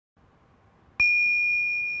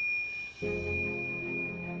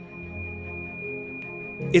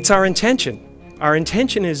It's our intention. Our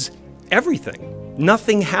intention is everything.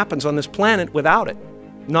 Nothing happens on this planet without it.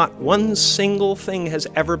 Not one single thing has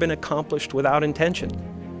ever been accomplished without intention.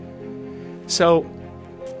 So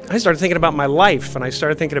I started thinking about my life, and I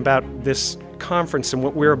started thinking about this conference and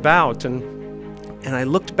what we're about, and I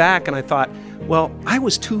looked back and I thought, well, I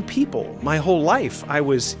was two people my whole life. I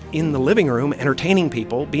was in the living room entertaining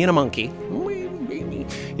people, being a monkey,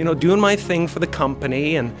 you know, doing my thing for the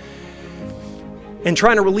company and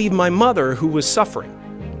trying to relieve my mother, who was suffering.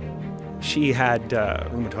 She had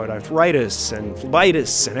rheumatoid arthritis and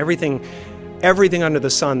phlebitis and everything under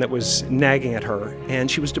the sun that was nagging at her,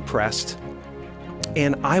 and she was depressed.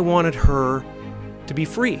 And I wanted her to be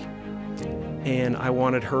free. And I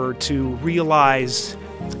wanted her to realize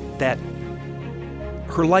that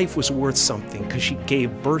her life was worth something because she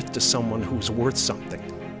gave birth to someone who was worth something.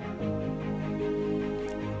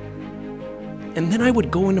 And then I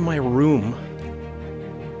would go into my room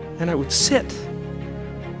and I would sit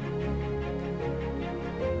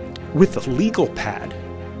with a legal pad.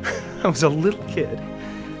 I was a little kid.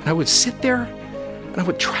 And I would sit there and I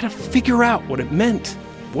would try to figure out what it meant,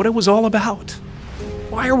 what it was all about.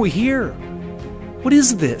 Why are we here? What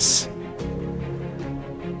is this?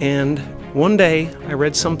 And one day I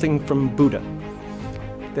read something from Buddha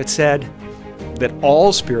that said that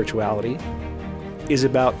all spirituality is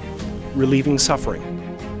about relieving suffering.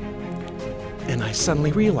 And I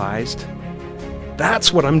suddenly realized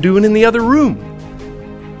that's what I'm doing in the other room.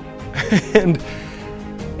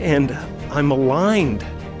 and I'm aligned.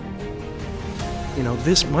 You know,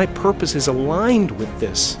 my purpose is aligned with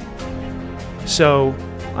this. So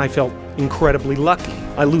I felt incredibly lucky.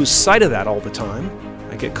 I lose sight of that all the time.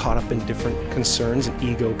 I get caught up in different concerns and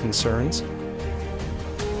ego concerns.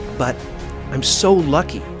 But I'm so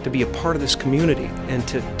lucky to be a part of this community and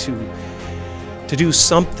to do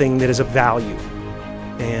something that is of value.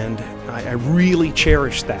 And I really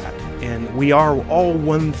cherish that. And we are all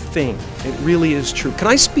one thing. It really is true. Can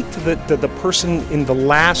I speak to the person in the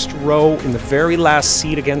last row, in the very last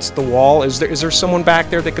seat against the wall? Is there someone back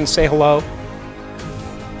there that can say hello?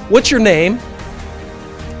 What's your name?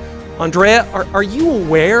 Andrea, are you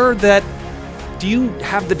aware that, do you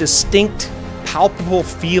have the distinct, palpable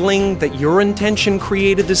feeling that your intention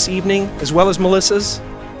created this evening, as well as Melissa's?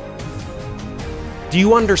 Do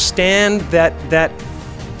you understand that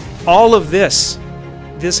all of this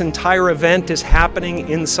entire event is happening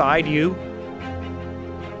inside you?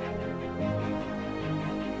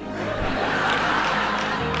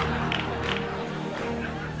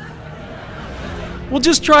 Well,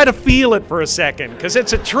 just try to feel it for a second, because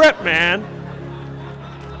it's a trip, man.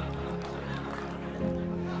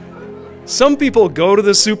 Some people go to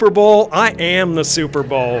the Super Bowl. I am the Super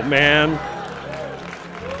Bowl, man.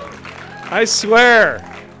 I swear.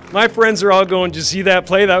 My friends are all going, "Did you see that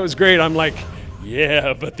play? That was great." I'm like,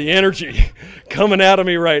 yeah, but the energy coming out of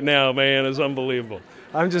me right now, man, is unbelievable.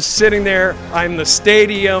 I'm just sitting there. I'm the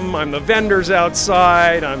stadium. I'm the vendors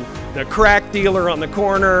outside. I'm the crack dealer on the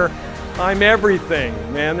corner. I'm everything,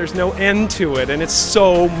 man. There's no end to it, and it's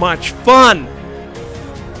so much fun.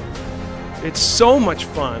 It's so much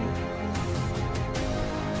fun.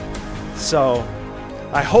 So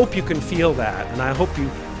I hope you can feel that, and I hope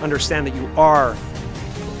you understand that you are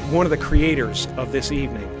one of the creators of this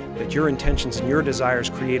evening, that your intentions and your desires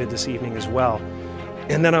created this evening as well.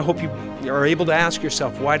 And then I hope you are able to ask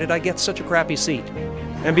yourself, why did I get such a crappy seat?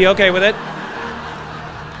 And be okay with it.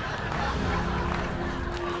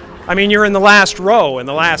 I mean, you're in the last row, in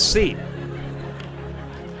the last seat.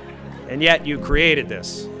 And yet you created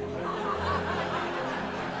this.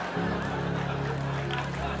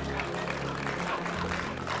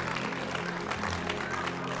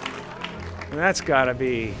 And that's gotta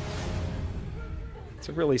be, it's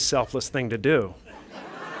a really selfless thing to do.